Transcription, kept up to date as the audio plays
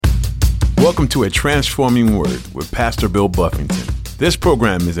Welcome to A Transforming Word with Pastor Bill Buffington. This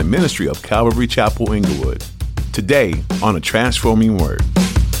program is a ministry of Calvary Chapel, Inglewood. Today on A Transforming Word.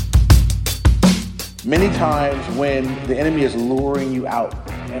 Many times when the enemy is luring you out,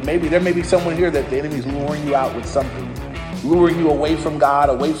 and maybe there may be someone here that the enemy is luring you out with something, luring you away from God,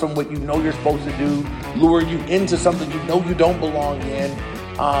 away from what you know you're supposed to do, luring you into something you know you don't belong in,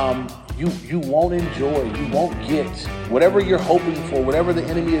 you won't enjoy, you won't get whatever you're hoping for, whatever the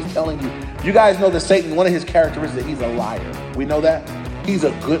enemy is telling you. You guys know that Satan, one of his characteristics, he's a liar. We know that. He's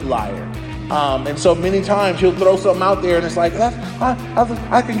a good liar. And so many times he'll throw something out there and it's like,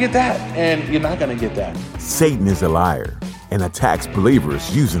 I can get that. And you're not going to get that. Satan is a liar and attacks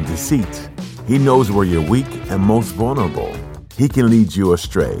believers using deceit. He knows where you're weak and most vulnerable. He can lead you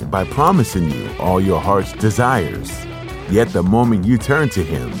astray by promising you all your heart's desires. Yet the moment you turn to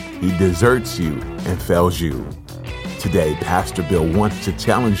him, he deserts you and fails you. Today, Pastor Bill wants to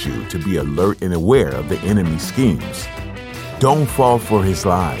challenge you to be alert and aware of the enemy's schemes. Don't fall for his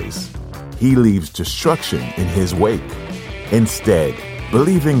lies. He leaves destruction in his wake. Instead,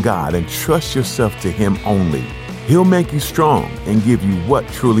 believe in God and trust yourself to him only. He'll make you strong and give you what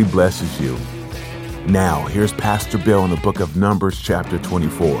truly blesses you. Now, here's Pastor Bill in the book of Numbers, chapter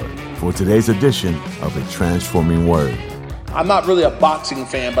 24, for today's edition of A Transforming Word. I'm not really a boxing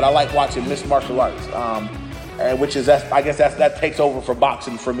fan, but I like watching mixed martial arts, that takes over for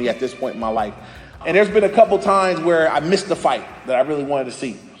boxing for me at this point in my life. And there's been a couple times where I missed the fight that I really wanted to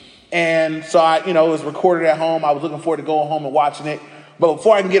see. And so it was recorded at home. I was looking forward to going home and watching it. But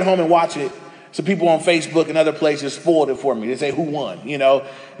before I can get home and watch it, some people on Facebook and other places spoiled it for me. They say who won, Now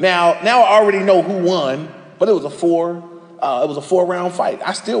I already know who won, but it was a 4-round fight.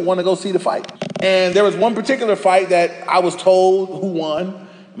 I still want to go see the fight. And there was one particular fight that I was told who won.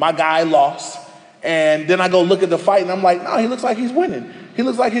 My guy lost. And then I go look at the fight and I'm like, no, he looks like he's winning.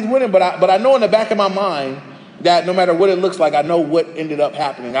 But I know in the back of my mind that no matter what it looks like, I know what ended up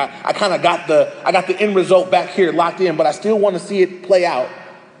happening. I kind of got the end result back here locked in, but I still want to see it play out.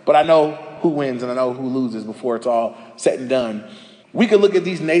 But I know who wins and I know who loses before it's all said and done. We could look at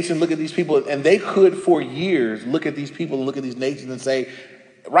these nations, look at these people, and they could for years look at these people and look at these nations and say,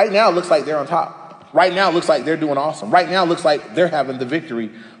 right now it looks like they're on top. Right now it looks like they're doing awesome. Right now it looks like they're having the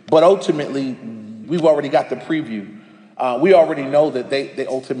victory. But ultimately, we've already got the preview. We already know that they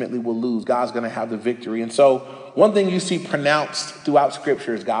ultimately will lose. God's going to have the victory. And so one thing you see pronounced throughout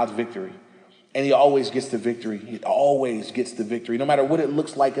Scripture is God's victory. And he always gets the victory. He always gets the victory, no matter what it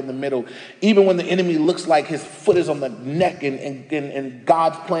looks like in the middle. Even when the enemy looks like his foot is on the neck and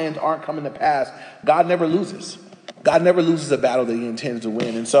God's plans aren't coming to pass, God never loses. God never loses a battle that he intends to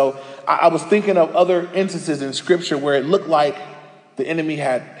win. And so I was thinking of other instances in Scripture where it looked like the enemy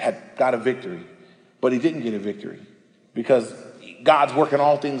had got a victory, but he didn't get a victory because God's working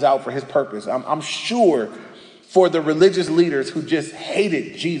all things out for his purpose. I'm sure for the religious leaders who just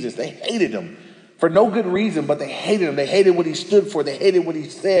hated Jesus, they hated him for no good reason, but they hated him. They hated what he stood for. They hated what he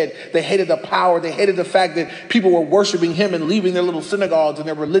said. They hated the power. They hated the fact that people were worshiping him and leaving their little synagogues and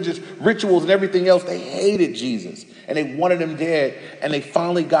their religious rituals and everything else. They hated Jesus and they wanted him dead. And they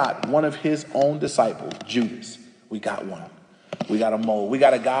finally got one of his own disciples, Judas. We got one. We got a mole. We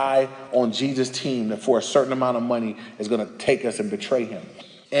got a guy on Jesus' team that for a certain amount of money is going to take us and betray him.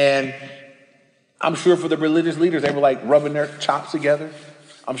 And I'm sure for the religious leaders, they were like rubbing their chops together.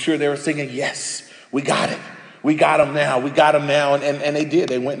 I'm sure they were singing, yes, we got it. We got him now. We got him now. And they did.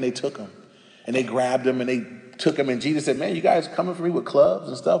 They went and they took him. And they grabbed him and they took him. And Jesus said, man, you guys coming for me with clubs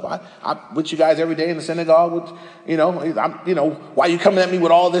and stuff? I'm with you guys every day in the synagogue. Why are you coming at me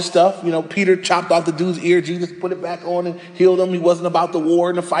with all this stuff? Peter chopped off the dude's ear. Jesus put it back on and healed him. He wasn't about the war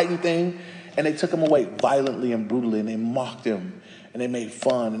and the fighting thing. And they took him away violently and brutally. And they mocked him. And they made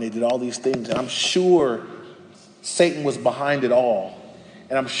fun. And they did all these things. And I'm sure Satan was behind it all.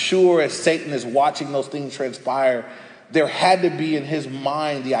 And I'm sure as Satan is watching those things transpire, there had to be in his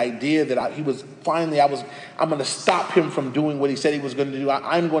mind the idea that I'm going to stop him from doing what he said he was going to do.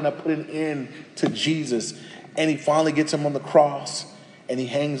 I'm going to put an end to Jesus. And he finally gets him on the cross and he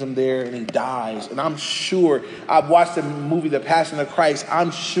hangs him there and he dies. And I'm sure, I've watched the movie, The Passion of Christ.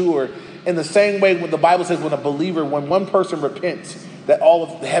 I'm sure in the same way when the Bible says when one person repents, that all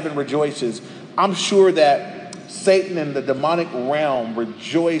of heaven rejoices. I'm sure that Satan and the demonic realm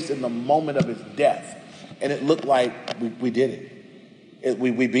rejoiced in the moment of his death. And it looked like we did it.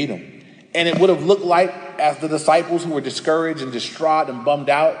 We beat him. And it would have looked like, as the disciples who were discouraged and distraught and bummed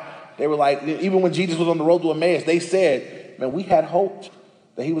out, they were like, even when Jesus was on the road to Emmaus, they said, man, we had hoped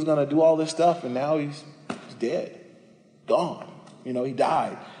that he was going to do all this stuff, and now he's dead, gone. He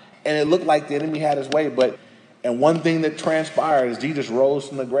died. And it looked like the enemy had his way. And one thing that transpired is Jesus rose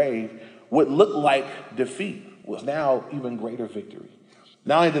from the grave what looked like defeat was now even greater victory.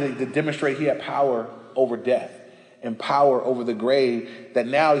 Not only did he demonstrate he had power over death and power over the grave, that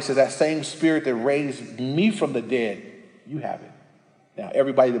now he says that same spirit that raised me from the dead, you have it. Now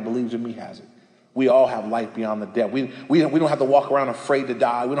everybody that believes in me has it. We all have life beyond the death. We don't have to walk around afraid to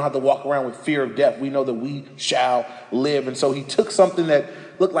die. We don't have to walk around with fear of death. We know that we shall live. And so he took something that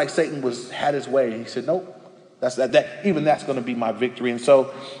looked like Satan had his way. He said, nope, that's going to be my victory. And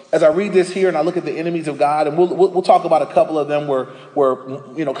so as I read this here and I look at the enemies of God, and we'll talk about a couple of them where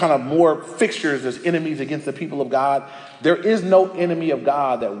kind of more fixtures as enemies against the people of God. There is no enemy of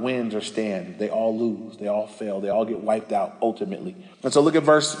God that wins or stands. They all lose. They all fail. They all get wiped out ultimately. And so look at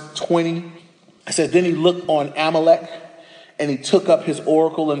verse 20. It says, then he looked on Amalek, and he took up his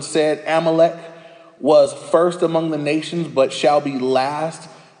oracle and said, Amalek was first among the nations, but shall be last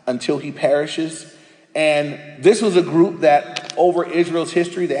until he perishes. And this was a group that over Israel's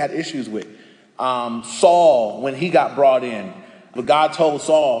history they had issues with. Saul, when he got brought in, but God told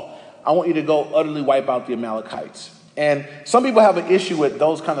Saul, I want you to go utterly wipe out the Amalekites. And some people have an issue with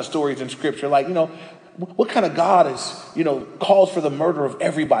those kind of stories in scripture. Like, what kind of God calls for the murder of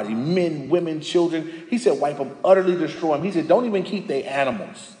everybody, men, women, children? He said, wipe them, utterly destroy them. He said, don't even keep their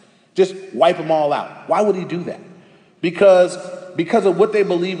animals. Just wipe them all out. Why would he do that? Because of what they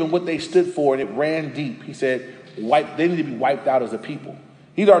believe and what they stood for, and it ran deep. He said, they need to be wiped out as a people.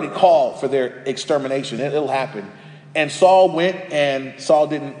 He'd already called for their extermination. It'll happen. And Saul went, and Saul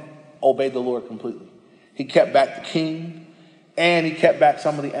didn't obey the Lord completely. He kept back the king, and he kept back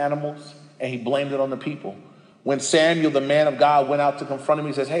some of the animals, and he blamed it on the people. When Samuel, the man of God, went out to confront him,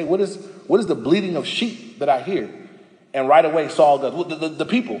 he says, hey, what is the bleating of sheep that I hear? And right away, Saul does. The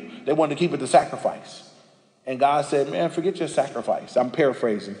people, they wanted to keep it to sacrifice. And God said, man, forget your sacrifice. I'm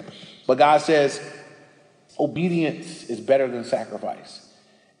paraphrasing. But God says, obedience is better than sacrifice.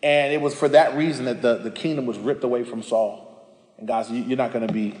 And it was for that reason that the kingdom was ripped away from Saul. And God said, you're not going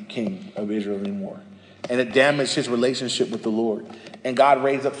to be king of Israel anymore. And it damaged his relationship with the Lord. And God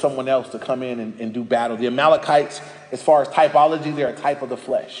raised up someone else to come in and do battle. The Amalekites, as far as typology, they're a type of the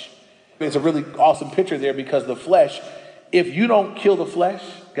flesh. It's a really awesome picture there because the flesh, if you don't kill the flesh,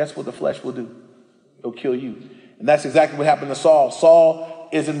 guess what the flesh will do? It'll kill you. And that's exactly what happened to Saul. Saul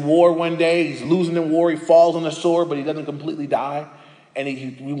is in war one day. He's losing in war. He falls on the sword, but he doesn't completely die. And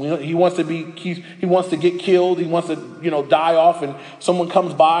he wants to get killed. He wants to, die off. And someone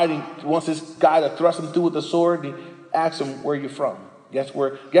comes by and he wants this guy to thrust him through with the sword. And he asks him, where are you from? Guess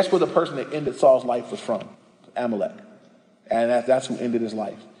where the person that ended Saul's life was from? Amalek. And that's who ended his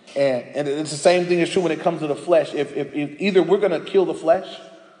life. And it's the same thing is true when it comes to the flesh. If either we're going to kill the flesh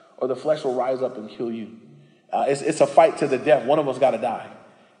or the flesh will rise up and kill you. It's a fight to the death. One of us got to die.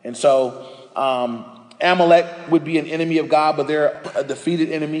 And so Amalek would be an enemy of God, but they're a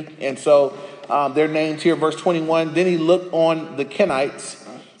defeated enemy. And so they're named here, verse 21. Then he looked on the Kenites,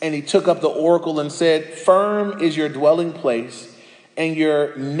 and he took up the oracle and said, firm is your dwelling place, and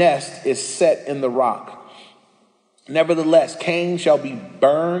your nest is set in the rock. Nevertheless, Cain shall be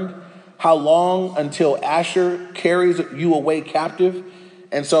burned. How long until Asher carries you away captive?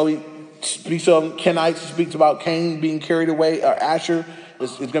 And so he speaks of Kenites, speaks about Cain being carried away, or Asher.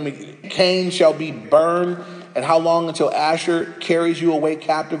 It's going to be, Cain shall be burned. And how long until Asher carries you away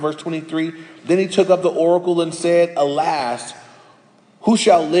captive? Verse 23. Then he took up the oracle and said, alas, who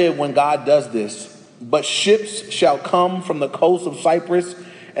shall live when God does this? But ships shall come from the coast of Cyprus,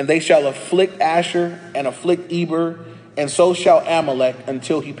 and they shall afflict Asher and afflict Eber, and so shall Amalek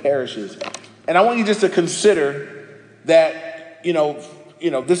until he perishes. And I want you just to consider that,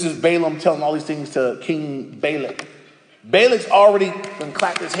 this is Balaam telling all these things to King Balak. Balak's already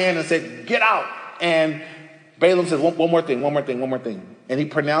clapped his hand and said, get out. And Balaam says, one more thing. And he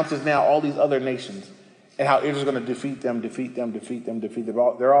pronounces now all these other nations and how Israel's going to defeat them.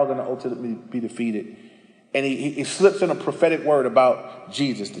 They're all going to ultimately be defeated. And he slips in a prophetic word about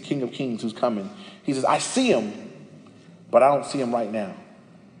Jesus, the King of Kings who's coming. He says, I see him, but I don't see him right now.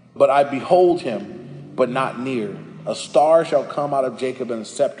 But I behold him, but not near. A star shall come out of Jacob and a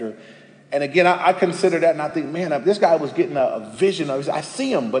scepter. And again, I consider that and I think, man, if this guy was getting a vision of, I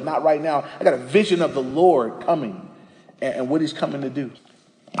see him, but not right now. I got a vision of the Lord coming and what he's coming to do.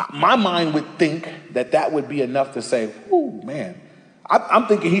 My mind would think that would be enough to say, oh, man, I'm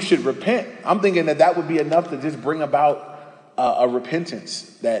thinking he should repent. I'm thinking that would be enough to just bring about a repentance,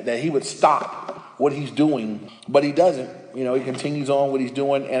 that he would stop what he's doing, but he doesn't. He continues on what he's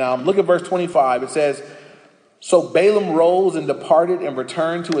doing. And look at verse 25. It says, so Balaam rose and departed and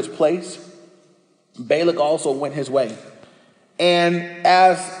returned to his place. Balak also went his way. And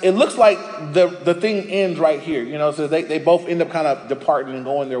as it looks like the thing ends right here, so they both end up kind of departing and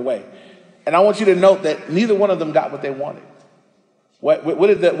going their way. And I want you to note that neither one of them got what they wanted. What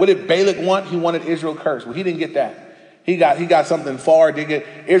did Balak want? He wanted Israel cursed. Well, he didn't get that. He got something far bigger.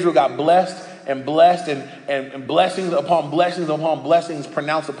 Israel got blessed and blessings upon blessings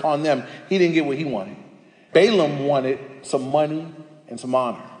pronounced upon them. He didn't get what he wanted. Balaam wanted some money and some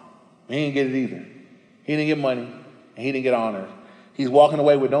honor. He didn't get it either. He didn't get money and he didn't get honor. He's walking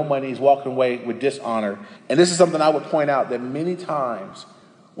away with no money. He's walking away with dishonor. And this is something I would point out, that many times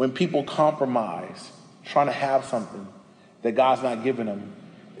when people compromise, trying to have something that God's not giving them,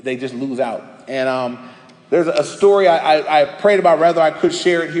 they just lose out. And there's a story I prayed about whether I could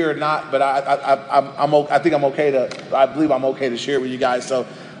share it here or not, but I believe I'm okay to share it with you guys. So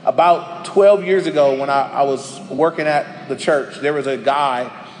about 12 years ago, when I was working at the church, there was a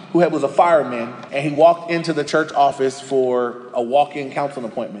guy who was a fireman, and he walked into the church office for a walk-in counseling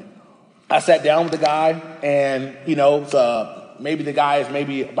appointment. I sat down with the guy, and maybe the guy is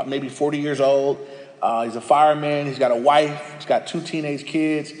maybe 40 years old. He's a fireman. He's got a wife. He's got 2 teenage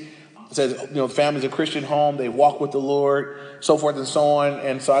kids. It says, the family's a Christian home. They walk with the Lord, so forth and so on.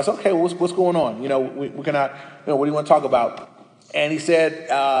 And so I said, okay, well, what's going on? What do you want to talk about? And he said,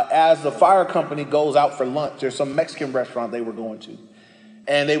 as the fire company goes out for lunch, there's some Mexican restaurant they were going to.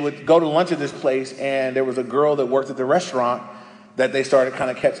 And they would go to lunch at this place, and there was a girl that worked at the restaurant that they started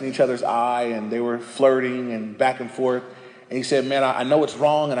kind of catching each other's eye, and they were flirting and back and forth. And he said, man, I know it's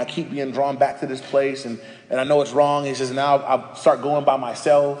wrong, and I keep being drawn back to this place, and I know it's wrong. He says, now I'll start going by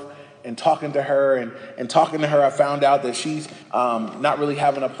myself and talking to her, and talking to her, I found out that she's not really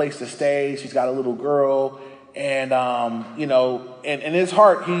having a place to stay. She's got a little girl, and in his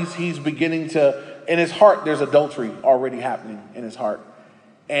heart, he's beginning to, in his heart, there's adultery already happening in his heart.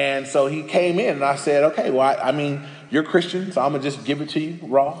 And so he came in, and I said, okay, well, you're Christian, so I'm going to just give it to you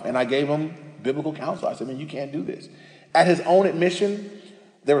raw. And I gave him biblical counsel. I said, man, you can't do this. At his own admission,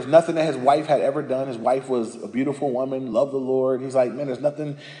 there was nothing that his wife had ever done. His wife was a beautiful woman, loved the Lord. He's like, man, there's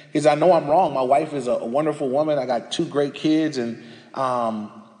nothing. He said, I know I'm wrong. My wife is a wonderful woman. I got 2 great kids. And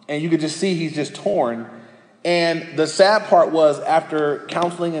you could just see he's just torn. And the sad part was, after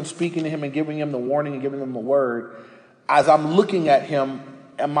counseling and speaking to him and giving him the warning and giving him the word, as I'm looking at him,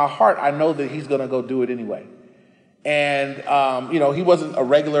 in my heart, I know that he's going to go do it anyway. And, he wasn't a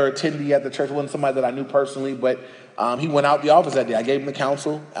regular attendee at the church. He wasn't somebody that I knew personally, but he went out the office that day. I gave him the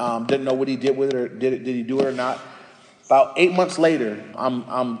counsel. Didn't know what he did with it, or did he do it or not. About 8 months later,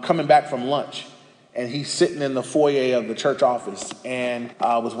 I'm coming back from lunch, and he's sitting in the foyer of the church office, and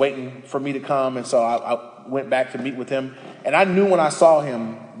was waiting for me to come. And so I went back to meet with him. And I knew when I saw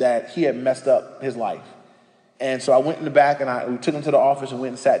him that he had messed up his life. And so I went in the back, and we took him to the office and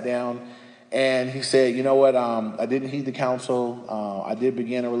went and sat down. And he said, you know what, I didn't heed the counsel. I did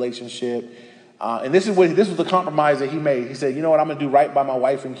begin a relationship. And this was the compromise that he made. He said, you know what, I'm going to do right by my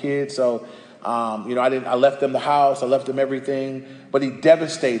wife and kids. So, I left them the house. I left them everything. But he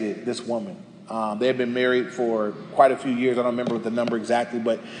devastated this woman. They had been married for quite a few years. I don't remember the number exactly,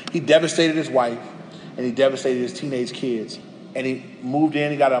 but he devastated his wife, and he devastated his teenage kids. And he moved in.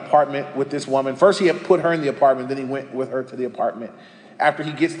 He got an apartment with this woman. First, he had put her in the apartment. Then he went with her to the apartment. After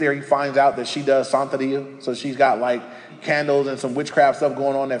he gets there, he finds out that she does Santeria. So she's got like candles and some witchcraft stuff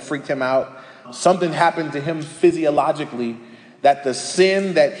going on that freaked him out. Something happened to him physiologically, that the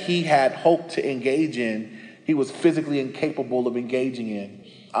sin that he had hoped to engage in, he was physically incapable of engaging in.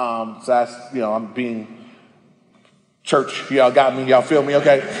 So that's, I'm being church. Y'all got me. Y'all feel me?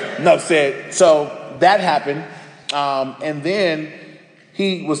 Okay. Enough said. So that happened. And then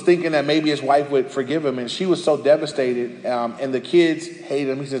he was thinking that maybe his wife would forgive him, and she was so devastated, and the kids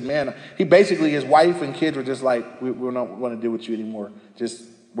hated him. He says, man, his wife and kids were just like, we're not want to deal with you anymore.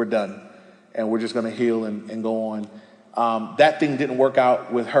 We're done, and we're just going to heal and go on. That thing didn't work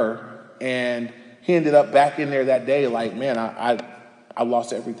out with her, and he ended up back in there that day like, man, I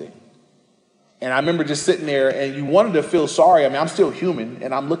lost everything. And I remember just sitting there, and you wanted to feel sorry. I'm still human,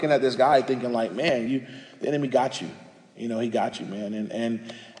 and I'm looking at this guy thinking like, man, the enemy got you. He got you, man.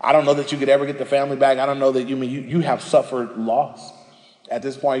 And I don't know that you could ever get the family back. I don't know that you have suffered loss. At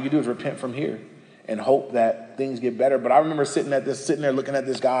this point, all you can do is repent from here and hope that things get better. But I remember sitting there looking at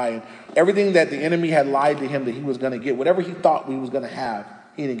this guy, and everything that the enemy had lied to him that he was going to get, whatever he thought he was going to have,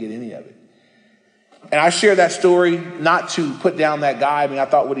 he didn't get any of it. And I share that story not to put down that guy. I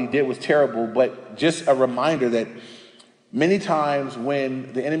thought what he did was terrible, but just a reminder that many times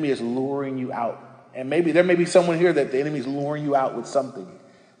when the enemy is luring you out, and maybe there may be someone here that the enemy is luring you out with something,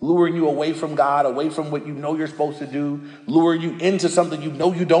 luring you away from God, away from what you know you're supposed to do, luring you into something you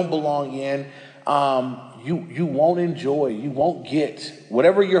know you don't belong in. You won't enjoy, you won't get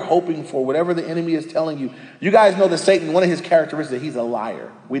whatever you're hoping for, whatever the enemy is telling you. You guys know that Satan, one of his characteristics, he's a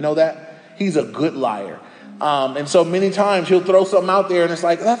liar. We know that. He's a good liar. And so many times he'll throw something out there and it's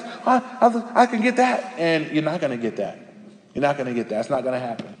like, I can get that. And you're not going to get that. You're not going to get that. It's not going to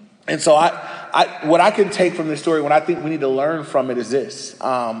happen. And so what I can take from this story, what I think we need to learn from it is this.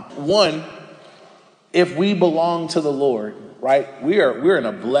 One, if we belong to the Lord, right, we're in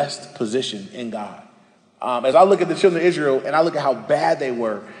a blessed position in God. As I look at the children of Israel and I look at how bad they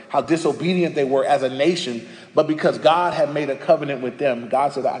were, how disobedient they were as a nation, but because God had made a covenant with them,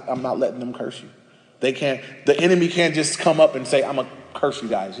 God said, I'm not letting them curse you. The enemy can't just come up and say, I'm going to curse you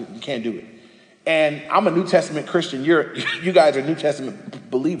guys. You can't do it. And I'm a New Testament Christian. You guys are New Testament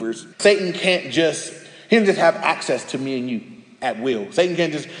believers. Satan he doesn't just have access to me and you at will. Satan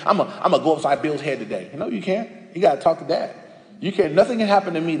can't just, I'm gonna go upside Bill's head today. No, you can't. You got to talk to Dad. You can't. Nothing can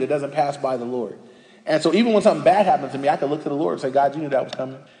happen to me that doesn't pass by the Lord. And so even when something bad happens to me, I can look to the Lord and say, God, you knew that was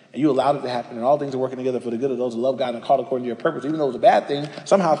coming. And you allowed it to happen. And all things are working together for the good of those who love God and are called according to your purpose. Even though it's a bad thing,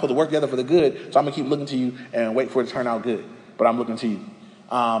 somehow it's supposed to work together for the good. So I'm going to keep looking to you and wait for it to turn out good. But I'm looking to you.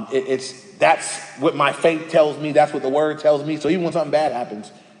 That's what my faith tells me. That's what the word tells me. So even when something bad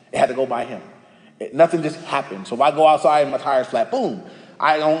happens, it had to go by him. Nothing just happens. So if I go outside and my tire's flat, boom,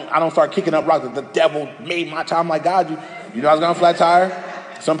 I don't start kicking up rocks. The devil made my tire. I'm like, God, you know I was going to flat tire?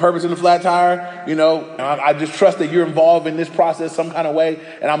 Some purpose in the flat tire, I just trust that you're involved in this process some kind of way.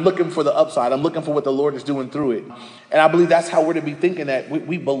 And I'm looking for the upside. I'm looking for what the Lord is doing through it. And I believe that's how we're to be thinking, that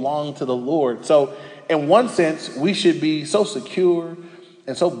we belong to the Lord. So in one sense, we should be so secure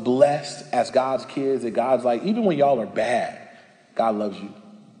and so blessed as God's kids that God's like, even when y'all are bad, God loves you.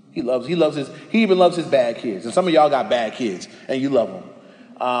 He even loves his bad kids. And some of y'all got bad kids and you love them.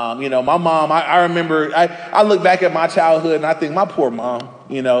 My mom, I remember, I look back at my childhood and I think my poor mom,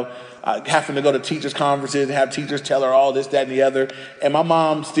 having to go to teachers' conferences and have teachers tell her all this, that, and the other. And my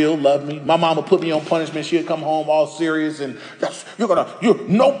mom still loved me. My mom would put me on punishment. She'd come home all serious and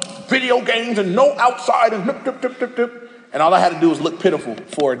no video games and no outside and and all I had to do was look pitiful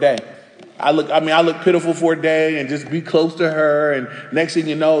for a day. I look pitiful for a day and just be close to her. And next thing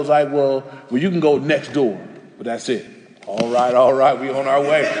you know, it's like, well, you can go next door, but that's it. All right, we on our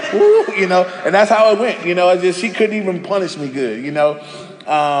way. Woo, and that's how it went. She couldn't even punish me good,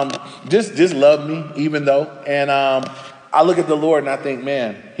 just love me even though. And I look at the Lord and I think,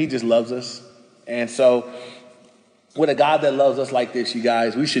 man, he just loves us. And so with a God that loves us like this, you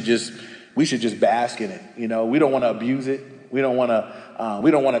guys, we should just bask in it. We don't want to abuse it. We don't want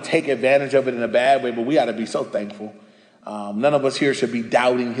to take advantage of it in a bad way, but we got to be so thankful. None of us here should be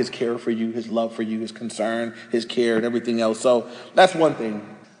doubting his care for you, his love for you, his concern, his care, and everything else. So that's one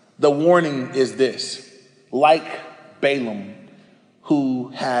thing. The warning is this: like Balaam, who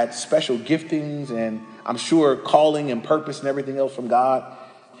had special giftings and I'm sure calling and purpose and everything else from God,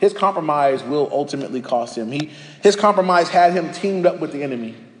 his compromise will ultimately cost him. His compromise had him teamed up with the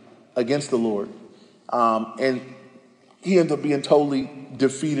enemy against the Lord. And he ended up being totally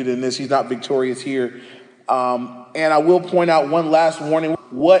defeated in this. He's not victorious here. And I will point out one last warning.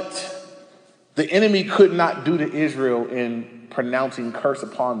 What the enemy could not do to Israel in pronouncing curse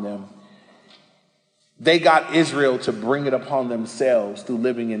upon them, they got Israel to bring it upon themselves through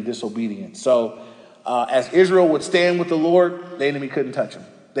living in disobedience. So as Israel would stand with the Lord, the enemy couldn't touch them.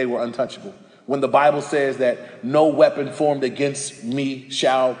 They were untouchable. When the Bible says that no weapon formed against me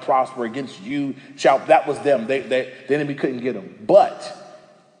shall prosper, against you shall, that was them. The enemy couldn't get them. But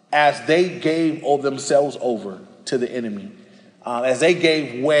as they gave themselves over to the enemy, as they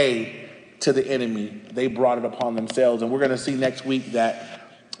gave way to the enemy, they brought it upon themselves. And we're going to see next week that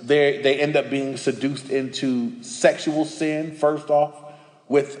they end up being seduced into sexual sin, first off,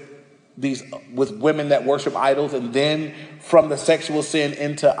 with women that worship idols, and then from the sexual sin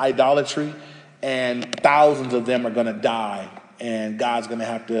into idolatry. And thousands of them are going to die, and God's going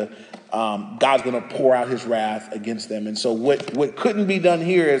to pour out his wrath against them. And so what couldn't be done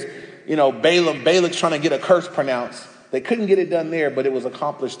here is, Balak's trying to get a curse pronounced. They couldn't get it done there, but it was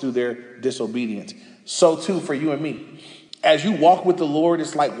accomplished through their disobedience. So too for you and me. As you walk with the Lord,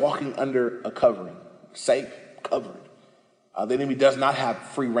 it's like walking under a covering, safe, covered. The enemy does not have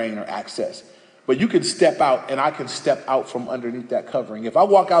free reign or access. But you can step out, and I can step out from underneath that covering. If I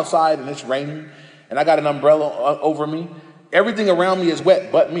walk outside and it's raining and I got an umbrella over me, everything around me is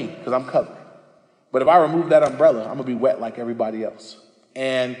wet but me because I'm covered. But if I remove that umbrella, I'm going to be wet like everybody else.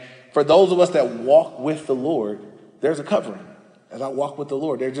 And for those of us that walk with the Lord, there's a covering. As I walk with the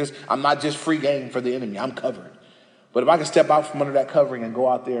Lord, I'm not just free game for the enemy. I'm covered. But if I can step out from under that covering and go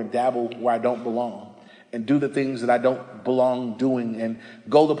out there and dabble where I don't belong, and do the things that I don't belong doing, and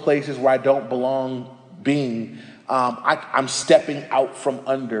go to places where I don't belong being, I'm stepping out from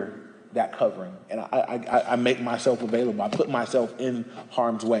under that covering. And I make myself available. I put myself in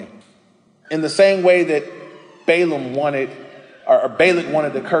harm's way. In the same way that Balak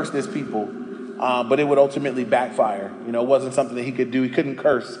wanted to curse this people, but it would ultimately backfire. It wasn't something that he could do. He couldn't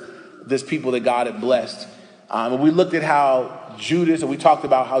curse this people that God had blessed. And we looked at how Judas, and we talked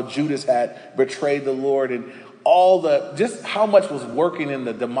about how Judas had betrayed the Lord, and just how much was working in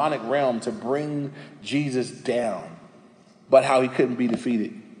the demonic realm to bring Jesus down, but how he couldn't be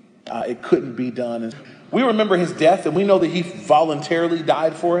defeated. It couldn't be done. And we remember his death, and we know that he voluntarily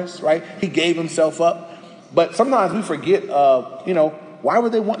died for us, right? He gave himself up. But sometimes we forget, why were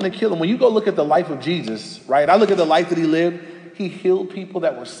they wanting to kill him? When you go look at the life of Jesus, right? I look at the life that he lived. He healed people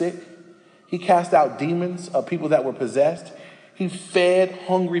that were sick. He cast out demons of people that were possessed. He fed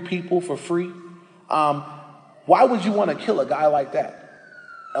hungry people for free. Why would you want to kill a guy like that?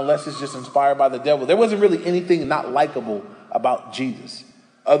 Unless it's just inspired by the devil. There wasn't really anything not likable about Jesus,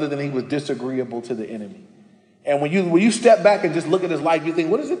 other than he was disagreeable to the enemy. And when you step back and just look at his life, you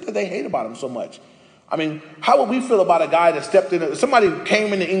think, what is it that they hate about him so much? I mean, how would we feel about a guy that stepped in? Somebody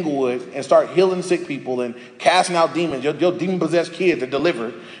came into Inglewood and started healing sick people and casting out demons. Your demon-possessed kids are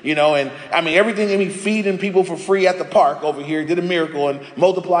delivered, and I mean, everything. Feeding people for free at the park over here, did a miracle and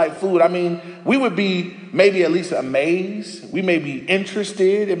multiplied food. I mean, we would be maybe at least amazed. We may be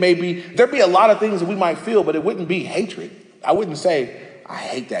interested. There'd be a lot of things that we might feel, but it wouldn't be hatred. I wouldn't say, I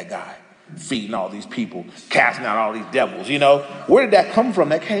hate that guy feeding all these people, casting out all these devils. Where did that come from?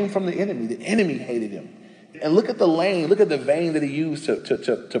 That came from the enemy. The enemy hated him. And look at the vein that he used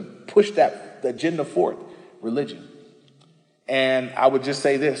to push that agenda forth, religion. And I would just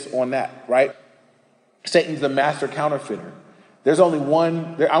say this on that, right? Satan's the master counterfeiter. There's only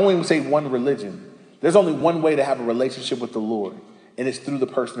one, I won't even say one religion. There's only one way to have a relationship with the Lord, and it's through the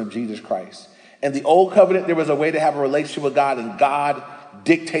person of Jesus Christ. In the old covenant, there was a way to have a relationship with God, and God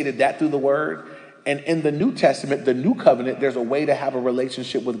dictated that through the word. And in the New Testament, the new covenant, there's a way to have a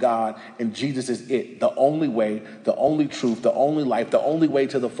relationship with God, and Jesus is it. The only way, the only truth, the only life, the only way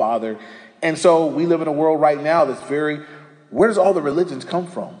to the Father. And so we live in a world right now that's where does all the religions come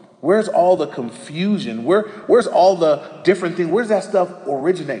from? Where's all the confusion? Where's all the different things? Where's that stuff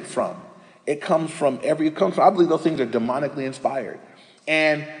originate from? It comes from, I believe those things are demonically inspired.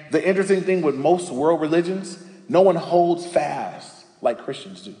 And the interesting thing with most world religions, no one holds fast like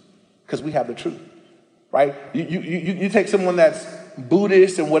Christians do, because we have the truth, right? You take someone that's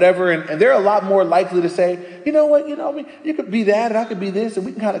Buddhist and whatever, and they're a lot more likely to say, you know what, you could be that and I could be this, and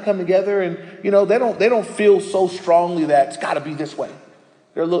we can kind of come together. And they don't feel so strongly that it's got to be this way.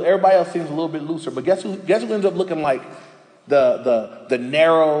 Everybody else seems a little bit looser, but guess who ends up looking like the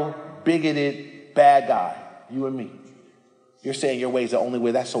narrow, bigoted, bad guy? You and me. You're saying your way is the only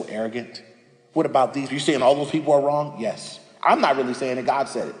way. That's so arrogant. What about these? You're saying all those people are wrong? Yes. I'm not really saying it. God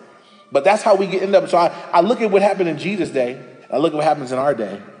said it. But that's how we end up. So I look at what happened in Jesus' day. I look at what happens in our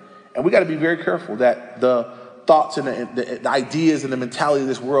day. And we got to be very careful that the thoughts and the ideas and the mentality of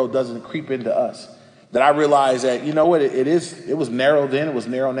this world doesn't creep into us. That I realize that, what, it was narrow then, it was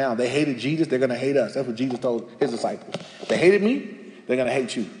narrow now. They hated Jesus, they're going to hate us. That's what Jesus told his disciples. They hated me, they're going to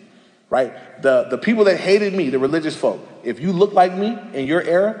hate you. Right? The people that hated me, the religious folk, if you look like me in your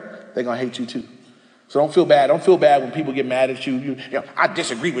era, they're going to hate you too. So don't feel bad. Don't feel bad when people get mad at you. I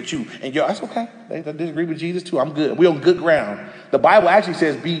disagree with you. And that's okay. They disagree with Jesus too. I'm good. We're on good ground. The Bible actually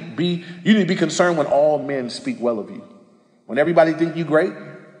says you need to be concerned when all men speak well of you. When everybody think you great,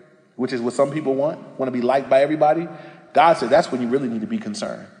 which is what some people want to be liked by everybody, God said that's when you really need to be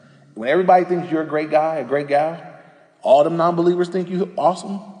concerned. When everybody thinks you're a great guy, a great gal, all them non-believers think you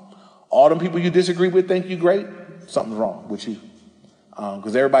awesome, all them people you disagree with think you great, something's wrong with you.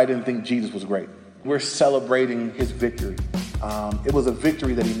 Because everybody didn't think Jesus was great. We're celebrating his victory. It was a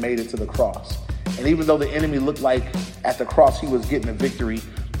victory that he made it to the cross. And even though the enemy looked like at the cross he was getting a victory,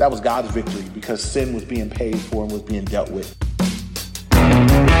 that was God's victory because sin was being paid for and was being dealt with.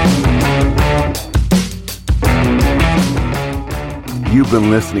 You've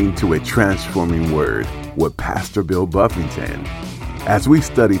been listening to A Transforming Word with Pastor Bill Buffington. As we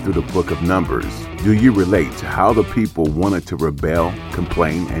study through the book of Numbers, do you relate to how the people wanted to rebel,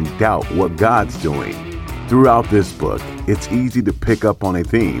 complain, and doubt what God's doing? Throughout this book, it's easy to pick up on a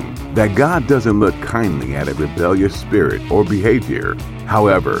theme that God doesn't look kindly at a rebellious spirit or behavior.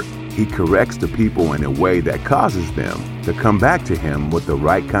 However, he corrects the people in a way that causes them to come back to him with the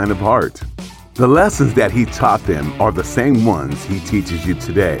right kind of heart. The lessons that he taught them are the same ones he teaches you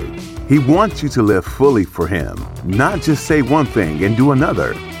today. He wants you to live fully for him, not just say one thing and do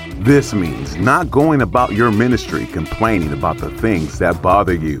another. This means not going about your ministry complaining about the things that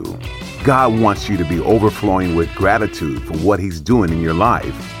bother you. God wants you to be overflowing with gratitude for what he's doing in your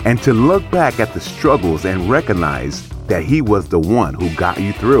life and to look back at the struggles and recognize that he was the one who got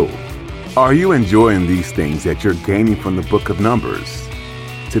you through. Are you enjoying these things that you're gaining from the book of Numbers?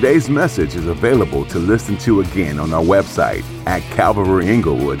 Today's message is available to listen to again on our website at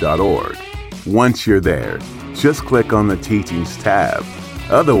calvaryinglewood.org. Once you're there, just click on the Teachings tab.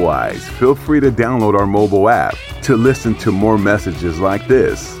 Otherwise, feel free to download our mobile app to listen to more messages like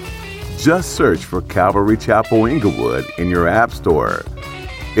this. Just search for Calvary Chapel Inglewood in your app store.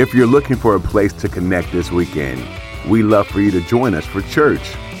 If you're looking for a place to connect this weekend, we'd love for you to join us for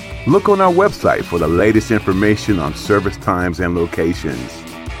church. Look on our website for the latest information on service times and locations.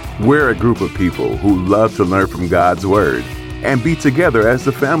 We're a group of people who love to learn from God's Word and be together as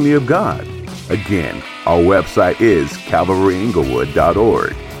the family of God. Again, our website is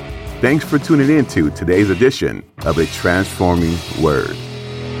calvaryinglewood.org. Thanks for tuning in to today's edition of A Transforming Word.